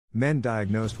Men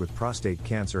diagnosed with prostate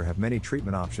cancer have many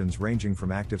treatment options ranging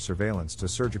from active surveillance to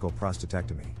surgical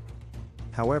prostatectomy.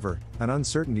 However, an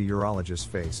uncertainty urologists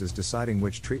face is deciding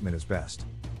which treatment is best.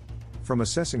 From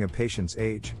assessing a patient's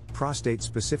age,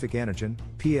 prostate-specific antigen,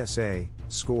 PSA,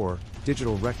 score,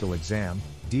 digital rectal exam,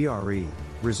 DRE,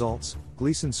 results,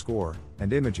 Gleason score,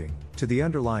 and imaging, to the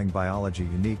underlying biology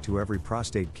unique to every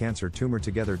prostate cancer tumor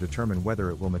together determine whether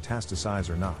it will metastasize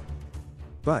or not.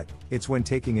 But, it's when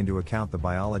taking into account the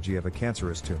biology of a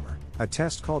cancerous tumor. A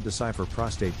test called Decipher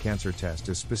Prostate Cancer test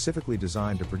is specifically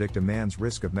designed to predict a man's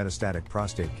risk of metastatic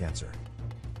prostate cancer.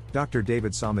 Dr.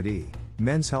 David Samadi,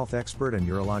 men's health expert and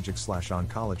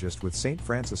urologist/oncologist with St.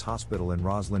 Francis Hospital in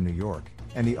Roslyn, New York,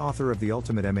 and the author of The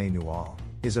Ultimate MA Nual,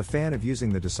 is a fan of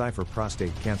using the Decipher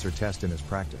Prostate Cancer test in his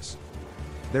practice.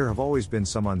 There have always been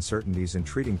some uncertainties in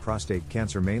treating prostate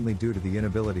cancer, mainly due to the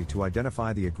inability to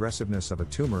identify the aggressiveness of a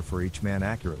tumor for each man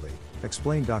accurately,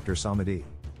 explained Dr. Samadi.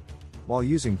 While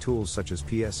using tools such as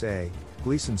PSA,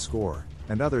 Gleason score,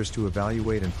 and others to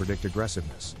evaluate and predict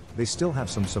aggressiveness, they still have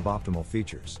some suboptimal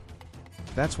features.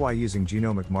 That's why using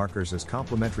genomic markers as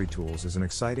complementary tools is an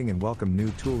exciting and welcome new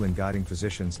tool in guiding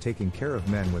physicians taking care of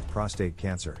men with prostate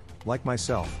cancer, like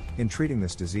myself, in treating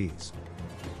this disease.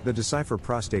 The Decipher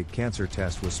Prostate Cancer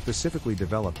test was specifically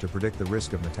developed to predict the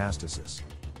risk of metastasis.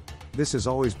 This has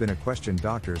always been a question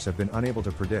doctors have been unable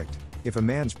to predict: if a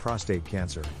man's prostate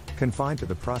cancer, confined to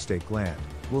the prostate gland,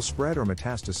 will spread or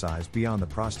metastasize beyond the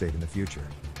prostate in the future.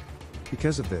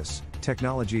 Because of this,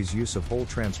 technology's use of whole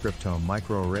transcriptome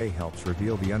microarray helps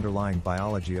reveal the underlying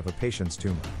biology of a patient's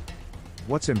tumor.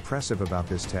 What's impressive about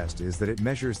this test is that it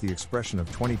measures the expression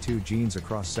of 22 genes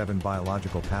across 7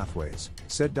 biological pathways,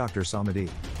 said Dr. Samadi.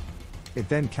 It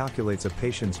then calculates a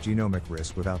patient's genomic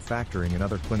risk without factoring in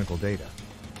other clinical data.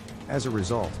 As a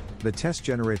result, the test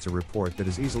generates a report that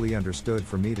is easily understood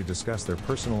for me to discuss their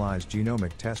personalized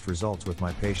genomic test results with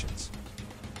my patients.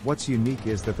 What's unique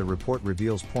is that the report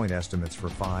reveals point estimates for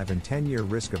 5 and 10-year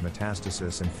risk of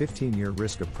metastasis and 15-year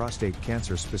risk of prostate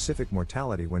cancer-specific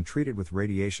mortality when treated with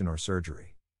radiation or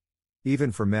surgery.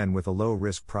 Even for men with a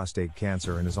low-risk prostate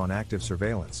cancer and is on active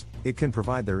surveillance, it can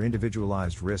provide their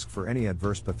individualized risk for any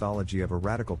adverse pathology of a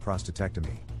radical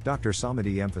prostatectomy, Dr.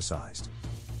 Samadi emphasized.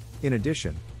 In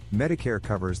addition, Medicare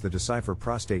covers the Decipher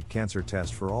Prostate Cancer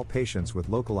test for all patients with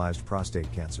localized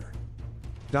prostate cancer.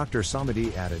 Dr.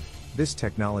 Samadi added, "This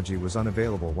technology was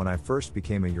unavailable when I first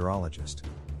became a urologist.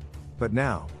 But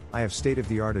now, I have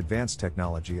state-of-the-art advanced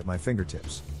technology at my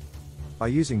fingertips." By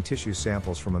using tissue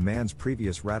samples from a man's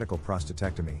previous radical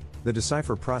prostatectomy, the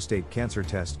Decipher Prostate Cancer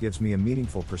test gives me a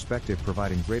meaningful perspective,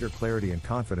 providing greater clarity and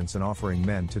confidence in offering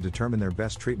men to determine their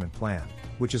best treatment plan,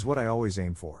 which is what I always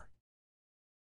aim for.